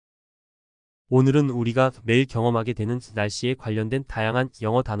오늘은 우리가 매일 경험하게 되는 날씨에 관련된 다양한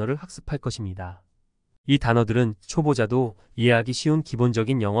영어 단어를 학습할 것입니다. 이 단어들은 초보자도 이해하기 쉬운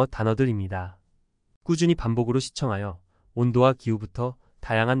기본적인 영어 단어들입니다. 꾸준히 반복으로 시청하여 온도와 기후부터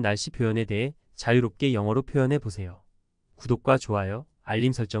다양한 날씨 표현에 대해 자유롭게 영어로 표현해 보세요. 구독과 좋아요,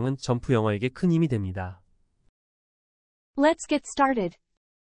 알림 설정은 점프 영어에게 큰 힘이 됩니다. Let's get started.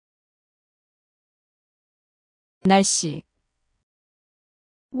 날씨,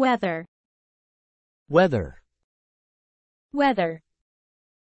 Weather, weather, weather.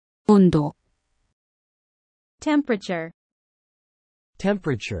 온도, Temperature,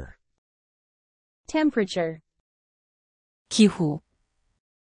 temperature, temperature. 기후,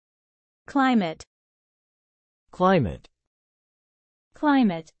 Climate, climate,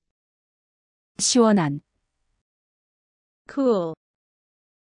 climate. 시원한, Cool,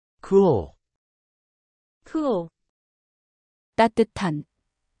 cool, cool. 따뜻한,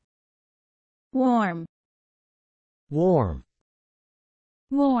 Warm, warm,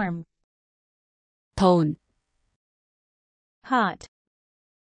 warm. 더운, Hot,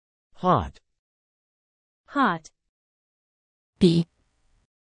 hot, hot. 비,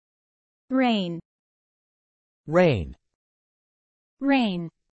 Rain, rain, rain.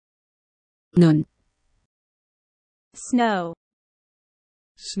 눈, Snow,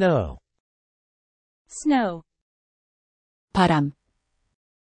 snow, snow. 바람,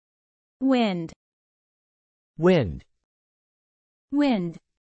 Wind, wind, wind.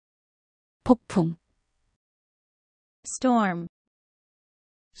 폭풍, Storm,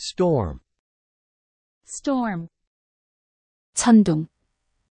 storm, storm. 천둥,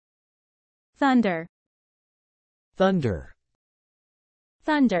 Thunder, thunder,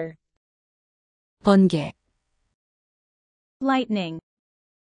 thunder. 번개, Lightning,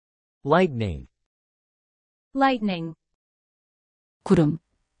 lightning, lightning. 구름,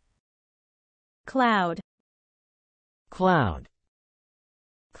 Cloud, cloud,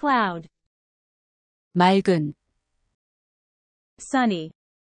 cloud. 맑은, Sunny,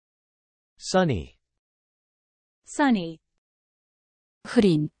 sunny, sunny.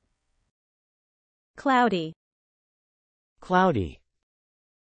 흐린, Cloudy, cloudy,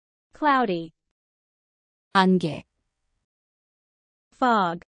 cloudy. 안개,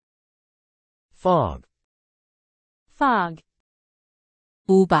 Fog, fog, fog.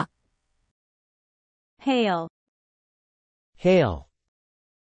 우박, Hail, hail,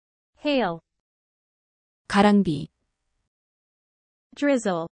 hail. 가랑비,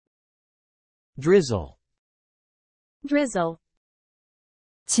 Drizzle, drizzle, drizzle.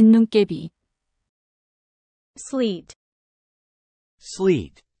 진눈깨비, Sleet,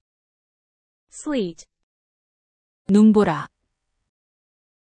 sleet, sleet. 눈보라,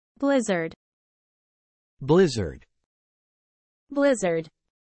 Blizzard, blizzard, blizzard.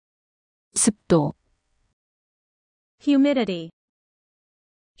 습도, Humidity,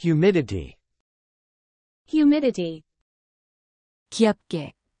 humidity, humidity.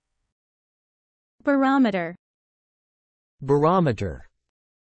 기압계, Barometer, barometer,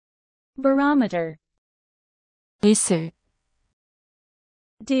 barometer. 이슬,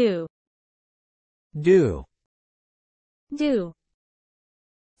 Dew, dew, dew.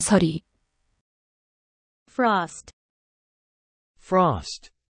 서리, Frost,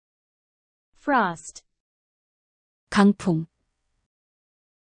 frost, frost. 강풍,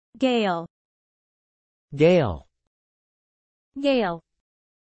 Gale, gale, gale.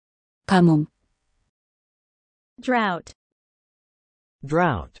 가뭄, Drought,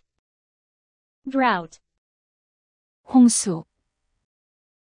 drought, drought. 홍수,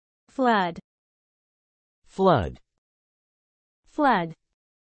 Flood, flood, flood.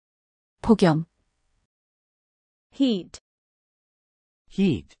 폭염, Heat,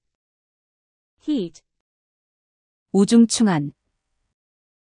 heat, heat. 우중충한,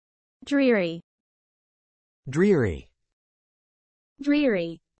 Dreary, dreary,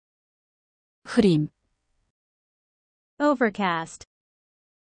 dreary. 흐림, Overcast,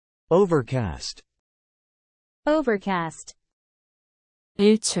 overcast, overcast.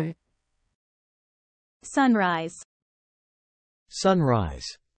 일출, Sunrise,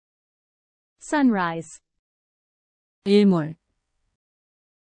 sunrise, sunrise. 일몰,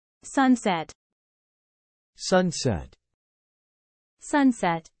 Sunset, sunset,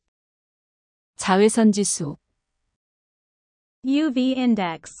 sunset. 자외선 지수, UV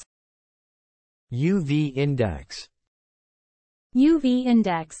index, UV index, UV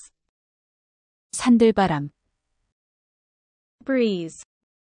index. 산들바람, Breeze,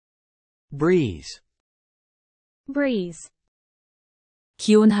 breeze, breeze.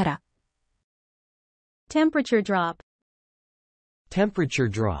 기온 하락, Temperature drop, temperature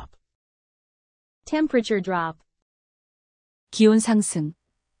drop, Temperature drop. 기온 상승.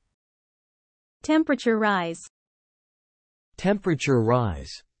 Temperature rise. Temperature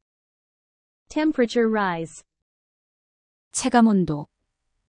rise. Temperature rise. 체감 온도.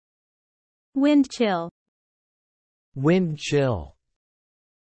 Wind chill. Wind chill.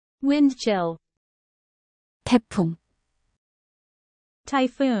 Wind chill. 태풍.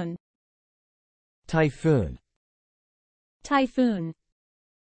 Typhoon. Typhoon. Typhoon.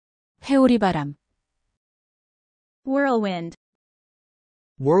 회오리 바람. Whirlwind.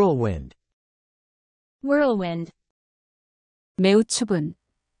 Whirlwind. Whirlwind. 매우 추분.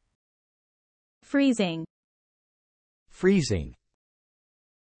 Freezing. Freezing.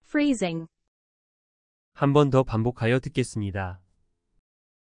 Freezing. 한 번 더 반복하여 듣겠습니다.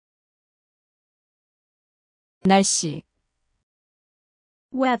 날씨.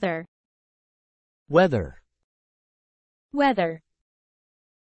 Weather. Weather. Weather.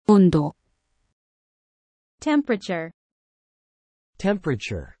 온도. Temperature.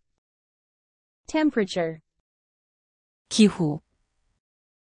 Temperature. Temperature. 기후.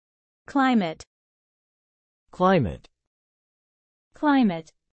 Climate. Climate.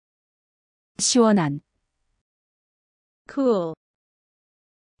 Climate. 시원한. Cool.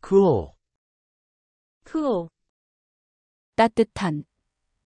 Cool. Cool. 따뜻한.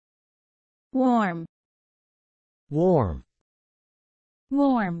 Warm. Warm.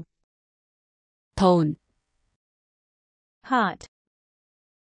 Warm. 더운. Hot.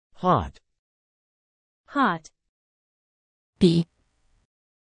 Hot. Hot. 비.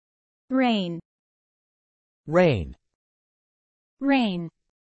 Rain. Rain. Rain.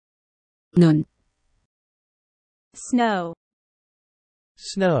 눈. Snow.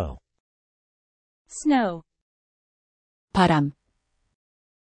 Snow. Snow. 바람.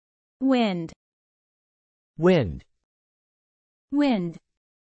 Wind. Wind. Wind.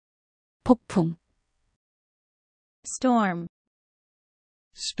 폭풍. Storm.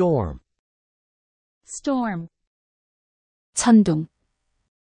 Storm. Storm. 천둥.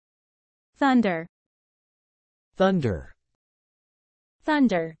 Thunder. Thunder.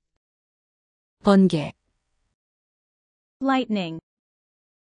 Thunder. 번개. Lightning.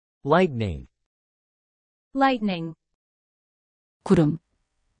 Lightning. Lightning. 구름.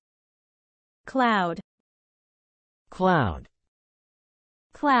 Cloud. Cloud.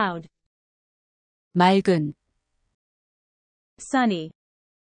 Cloud. 맑은. Sunny.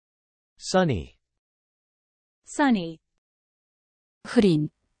 Sunny. Sunny. 흐린.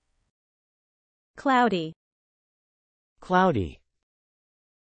 Cloudy. Cloudy.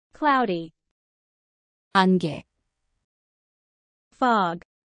 Cloudy. 안개. Fog.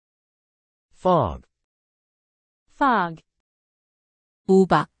 Fog. Fog.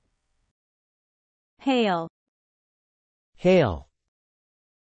 우박. Hail. Hail.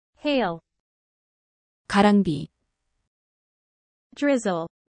 Hail. 가랑비. Drizzle.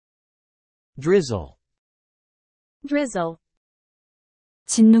 Drizzle. Drizzle.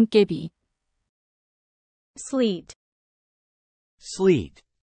 진눈깨비. Sleet. Sleet.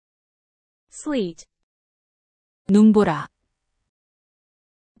 Sleet. 눈보라.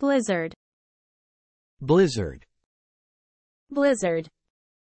 Blizzard. Blizzard. Blizzard.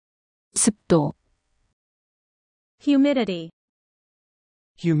 습도. Humidity.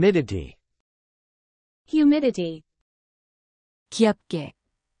 Humidity. Humidity. 기압계.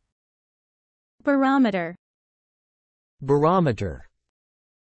 Barometer. Barometer.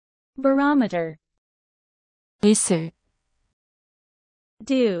 Barometer. 이슬.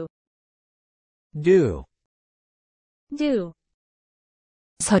 Dew. Dew. Dew.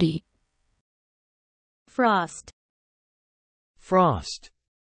 서리. Frost. Frost.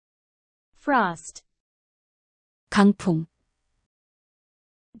 Frost. 강풍.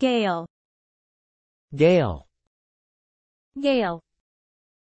 Gale. Gale. Gale.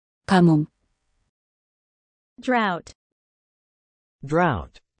 가뭄. Drought.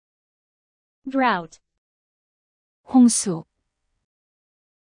 Drought. Drought. 홍수.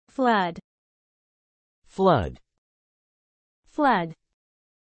 Flood. Flood. Flood.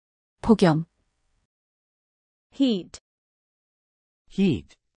 폭염. Heat.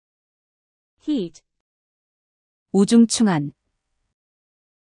 Heat. Heat. 우중충한.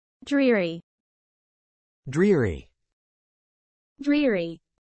 Dreary. Dreary. Dreary.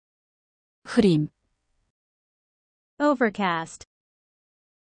 흐림. Overcast.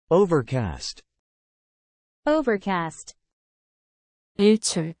 Overcast. Overcast.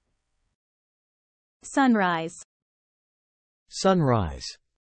 일출. Sunrise. Sunrise.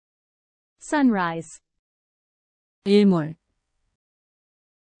 Sunrise. 일몰.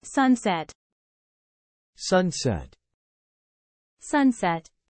 Sunset. Sunset. Sunset.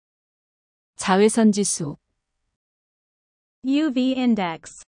 자외선 지수, UV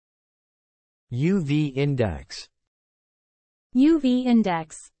index, UV index. UV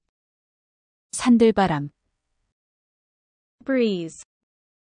index, 산들바람, breeze,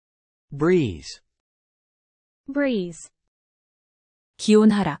 Breeze. breeze,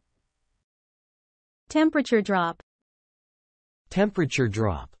 기온 하락, temperature drop, Temperature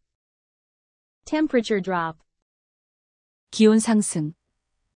drop. temperature drop, 기온 상승,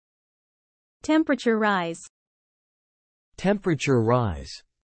 temperature rise, Temperature rise.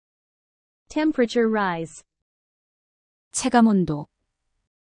 temperature rise, 체감온도,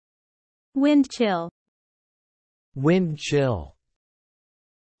 wind chill, Wind chill.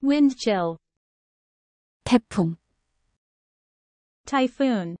 wind chill, 태풍,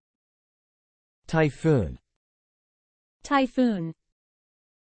 typhoon, Typhoon. typhoon,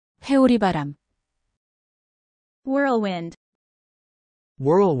 회오리 바람, whirlwind,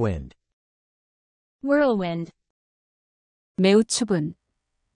 Whirlwind. whirlwind, 매우 추분,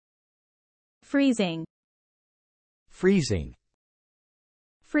 freezing, Freezing.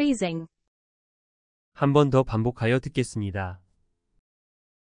 freezing, 한 번 더 반복하여 듣겠습니다.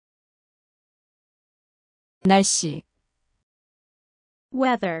 날씨,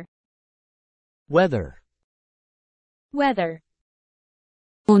 weather, Weather. weather,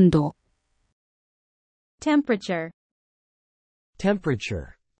 온도, temperature,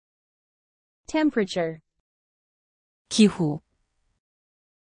 Temperature. temperature, 기후,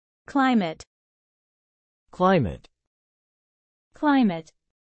 climate, Climate. climate,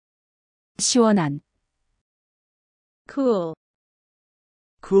 시원한, cool,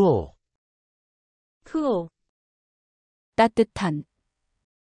 Cool. cool, 따뜻한,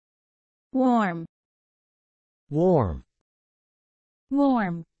 warm, Warm.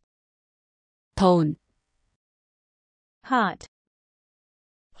 warm, 더운, hot,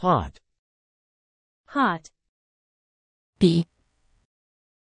 Hot. hot, 비,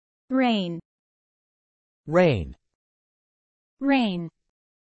 rain, Rain. rain,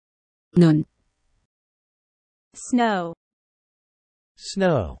 눈, snow,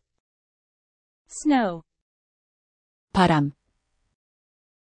 Snow. snow, 바람,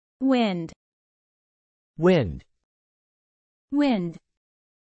 wind, Wind. wind,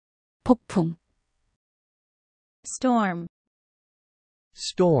 폭풍, storm,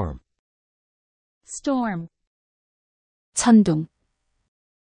 Storm. storm, 천둥,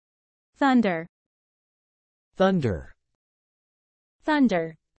 thunder, Thunder.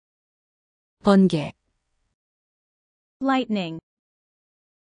 thunder, 번개, lightning,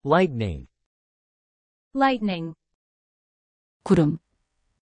 Lightning. lightning, 구름,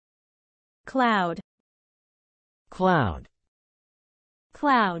 cloud, Cloud.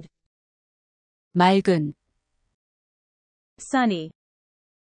 cloud, 맑은, sunny,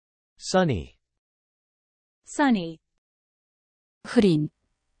 Sunny. sunny, 흐린,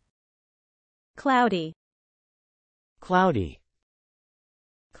 cloudy, Cloudy.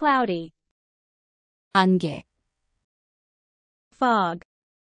 cloudy, 안개, fog,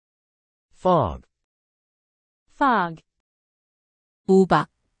 Fog. fog, 우박,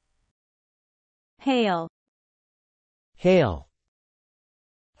 hail, Hail.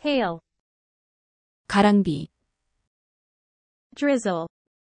 hail, 가랑비, drizzle,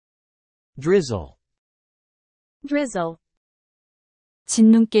 Drizzle. drizzle,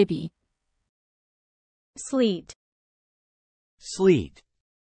 진눈깨비, sleet, Sleet.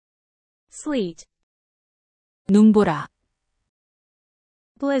 sleet, 눈보라,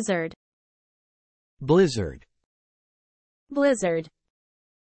 blizzard, Blizzard. blizzard,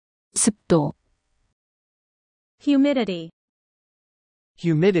 습도, humidity,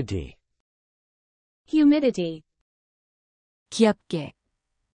 Humidity. humidity, 기압계,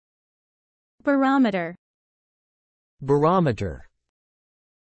 barometer, Barometer.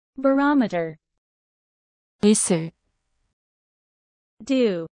 barometer, 이슬,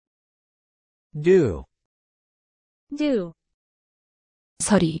 dew, Dew. dew,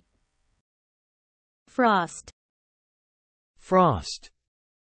 서리, frost, Frost.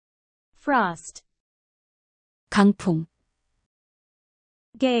 frost, 강풍,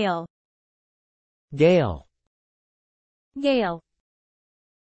 gale, Gale. gale,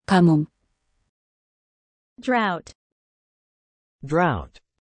 가뭄, drought, Drought.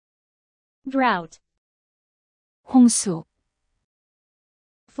 drought, 홍수,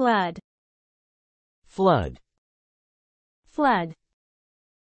 flood, Flood. flood,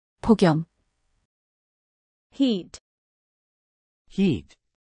 폭염, heat, Heat.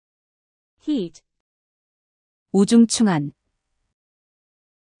 heat, 우중충한,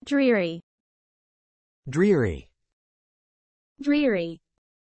 dreary, Dreary. dreary,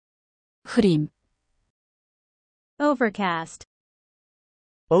 흐림, overcast,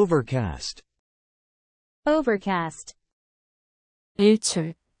 overcast, overcast,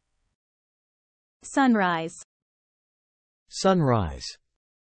 일출, sunrise, sunrise,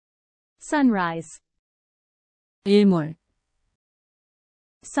 sunrise, 일몰,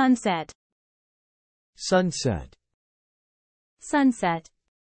 sunset, sunset, sunset,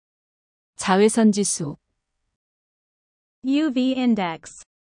 자외선 지수, UV index,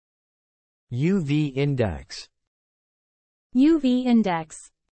 UV index, UV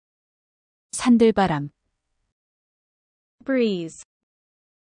index, 산들바람, breeze,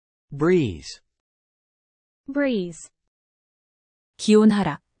 breeze, breeze, 기온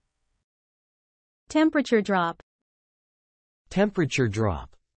하락, temperature drop, temperature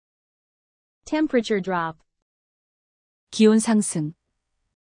drop, temperature drop, 기온 상승,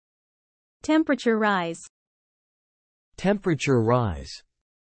 temperature rise, temperature rise,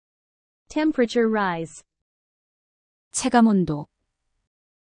 temperature rise, 체감온도,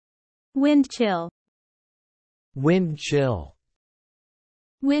 wind chill, wind chill,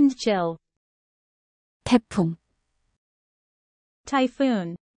 wind chill, 태풍,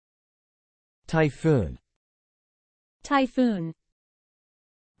 typhoon, typhoon, typhoon,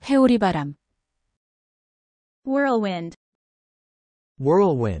 회오리 바람, whirlwind,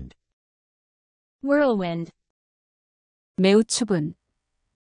 whirlwind, whirlwind, 매우 추분,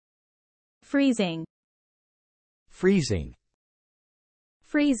 freezing, freezing.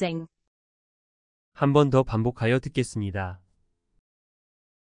 freezing, 한 번 더 반복하여 듣겠습니다.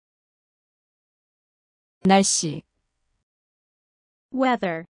 날씨,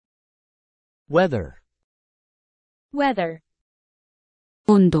 weather, Weather, weather,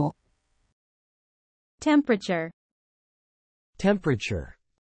 온도, temperature, temperature,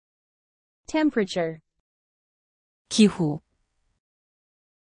 temperature, 기후,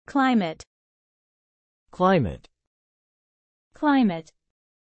 climate, climate, climate,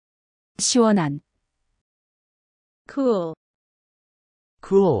 시원한, cool,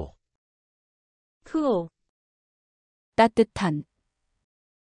 cool, cool, 따뜻한,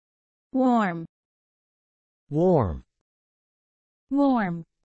 warm, warm, warm,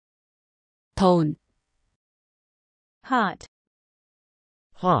 더운, hot,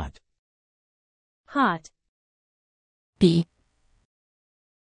 hot, hot, 비,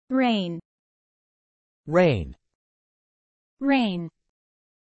 rain, rain, rain,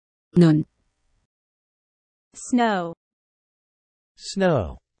 눈, snow,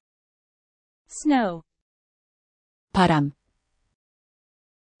 snow, snow, 바람,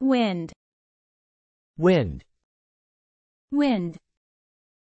 wind, wind, wind,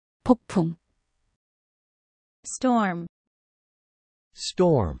 폭풍, storm,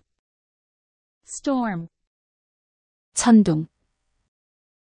 storm, storm, 천둥,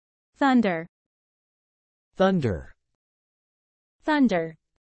 thunder, thunder, thunder,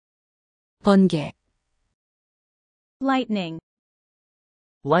 번개, lightning,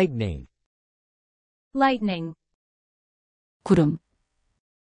 lightning, lightning, 구름,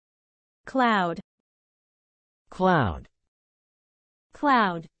 cloud, cloud,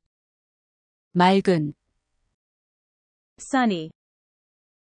 cloud, 맑은, sunny,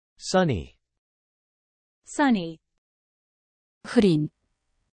 sunny, sunny, 흐린,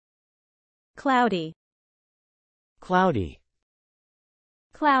 cloudy, cloudy,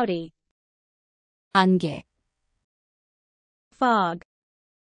 cloudy, 안개, fog,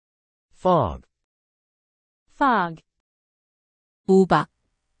 fog, fog, 우박,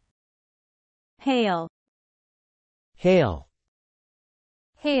 hail, hail,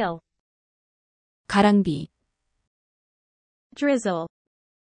 hail, 가랑비, drizzle,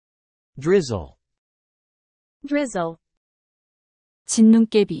 drizzle, drizzle,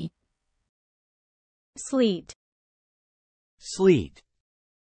 진눈깨비, sleet, sleet,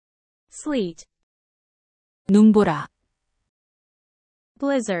 sleet, 눈보라,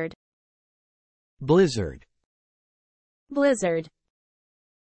 blizzard, blizzard, blizzard,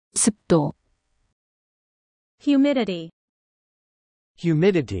 습도, humidity,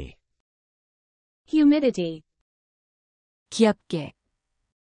 humidity, humidity, 기압계,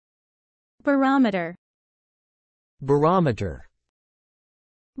 barometer, barometer,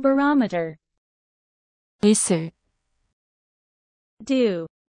 barometer, 이슬, dew,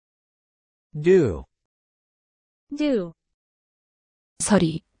 dew, dew,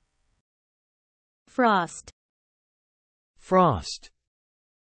 서리, frost, frost,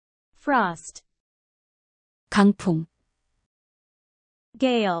 frost, 강풍,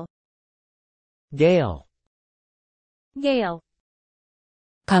 gale, gale, gale,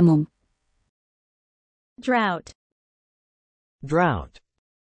 가뭄, drought, drought,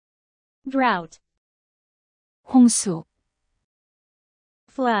 drought, 홍수,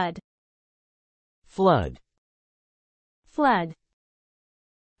 flood, flood, flood,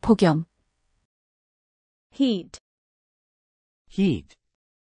 폭염, heat, heat,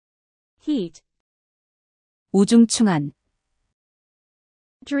 heat, 우중충한,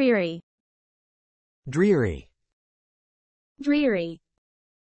 dreary, dreary, dreary,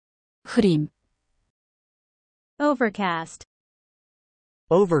 흐림, overcast,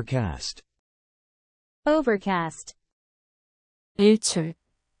 overcast, overcast, 일출,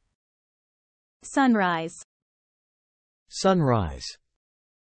 sunrise, sunrise,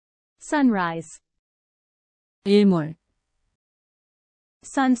 sunrise, 일몰,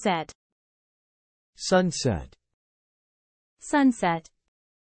 sunset, sunset, sunset,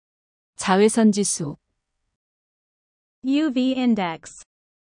 자외선 지수, UV index,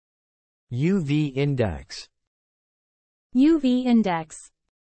 UV index, UV index,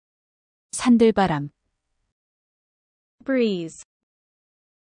 산들바람, breeze,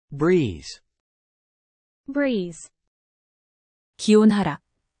 breeze, breeze, 기온 하락,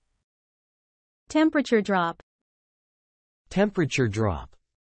 temperature drop, temperature drop,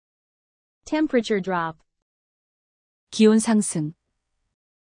 temperature drop, 기온 상승,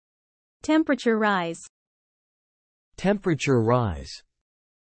 temperature rise, temperature rise,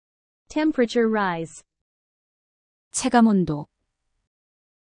 temperature rise, 체감온도,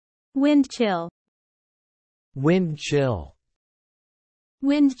 wind chill, wind chill,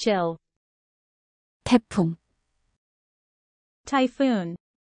 wind chill, 태풍, typhoon,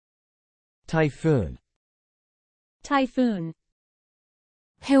 typhoon, typhoon,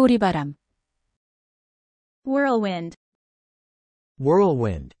 회오리 바람, whirlwind,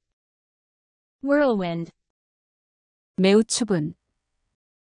 whirlwind, whirlwind, 매우 추분,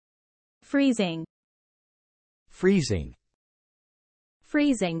 freezing, freezing.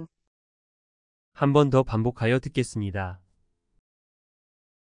 freezing, 한 번 더 반복하여 듣겠습니다.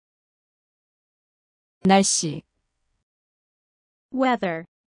 날씨, weather,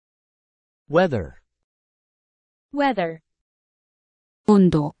 Weather, weather,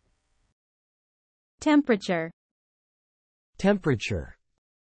 온도, temperature, temperature,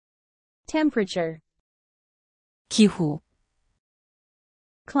 temperature, 기후,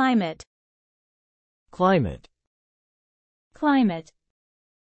 climate, climate, climate,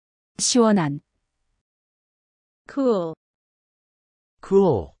 시원한, cool,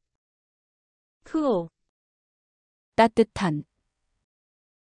 cool, cool, 따뜻한,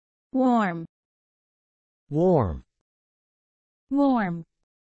 warm, warm, warm,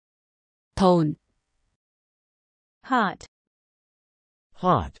 더운, hot,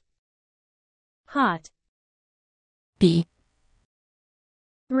 hot, hot, 비,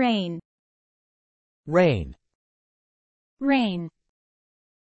 rain, rain, rain,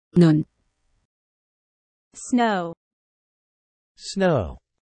 눈, snow, snow,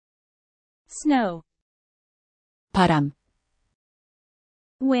 snow, 바람,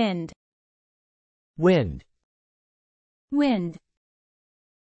 wind, wind, wind,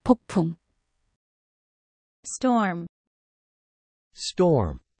 폭풍, storm,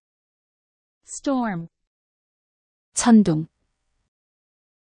 storm, storm, 천둥,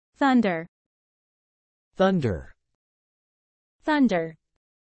 thunder, thunder, thunder,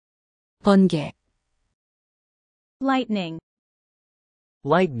 번개, lightning,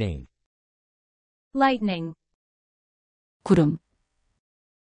 lightning, lightning, 구름,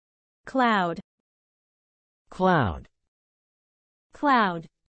 cloud, cloud, cloud,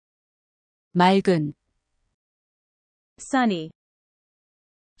 맑은, sunny,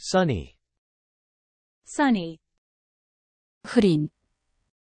 sunny, sunny, 흐린,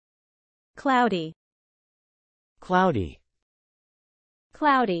 cloudy, cloudy,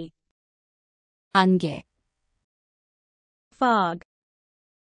 cloudy, 안개, fog,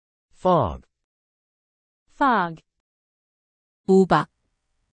 fog, fog, 우박,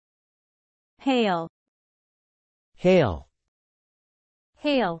 hail, hail,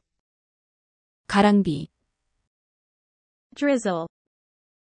 hail, 가랑비, drizzle,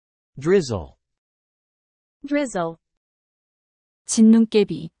 drizzle, drizzle,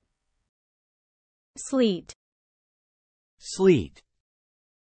 진눈깨비, sleet, sleet,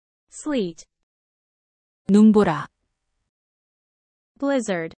 sleet, 눈보라,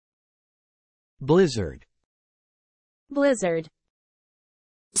 blizzard, blizzard, blizzard,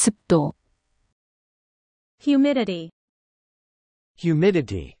 습도, humidity,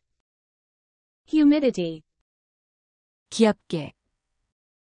 humidity, humidity, 기압계,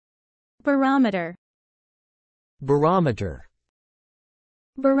 barometer, barometer,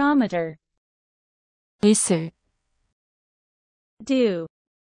 barometer, 의슬, dew,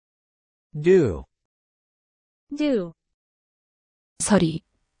 dew, dew, 서리,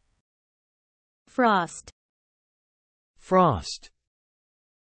 frost, frost,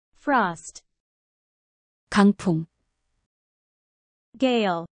 frost, 강풍,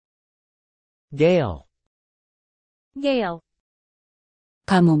 gale, gale, gale,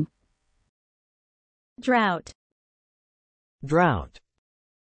 가뭄, drought, drought,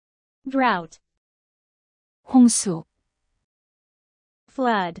 drought, 홍수,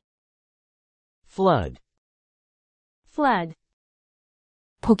 flood, flood, flood,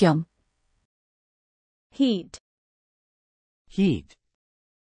 폭염, heat, heat,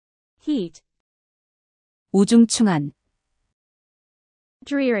 heat, 우중충한,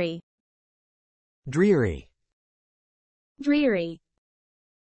 dreary, dreary, dreary,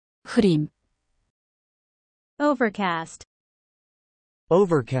 흐림, overcast,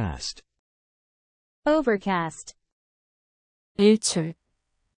 overcast, overcast, 일출,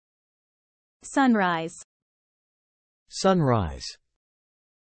 sunrise, sunrise,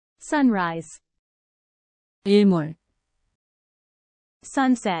 sunrise, 일몰,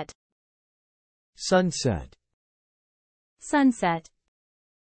 sunset, sunset, sunset,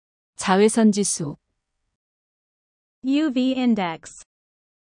 자외선 지수, UV index,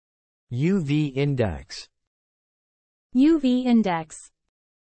 UV index, UV index,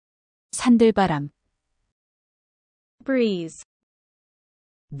 산들바람, breeze,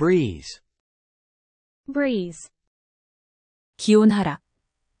 breeze, breeze, 기온 하락,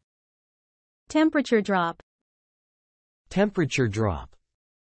 temperature drop, temperature drop,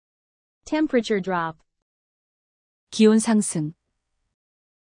 temperature drop, 기온 상승,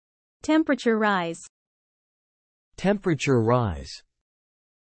 temperature rise, temperature rise,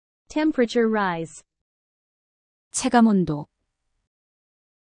 temperature rise, 체감온도,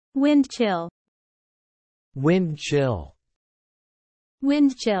 wind chill, wind chill,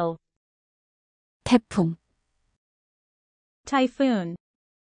 wind chill, 태풍, typhoon,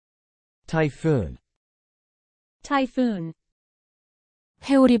 typhoon, typhoon,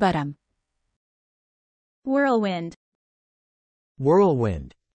 회오리 바람, whirlwind,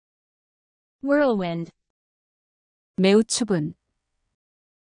 whirlwind, whirlwind, 매우 추분,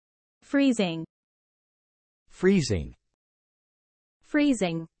 freezing, freezing.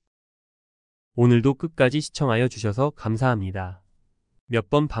 freezing. 오늘도 끝까지 시청하여 주셔서 감사합니다. 몇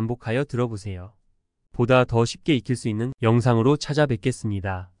번 반복하여 들어보세요. 보다 더 쉽게 익힐 수 있는 영상으로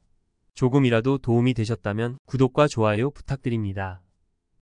찾아뵙겠습니다. 조금이라도 도움이 되셨다면 구독과 좋아요 부탁드립니다.